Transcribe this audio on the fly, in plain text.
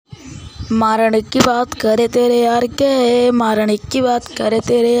मारने की बात करे तेरे यार के, मारने की बात करे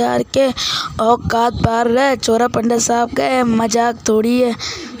तेरे यार के। औकात पार रहे चोरा पंडे साहब के, मजाक थोड़ी है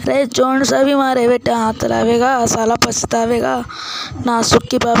रे। जोन सा भी मारे बेटा हाथ लावेगा, साला पछतावेगा ना सुख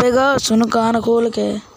की पावेगा। सुन कान खोल के।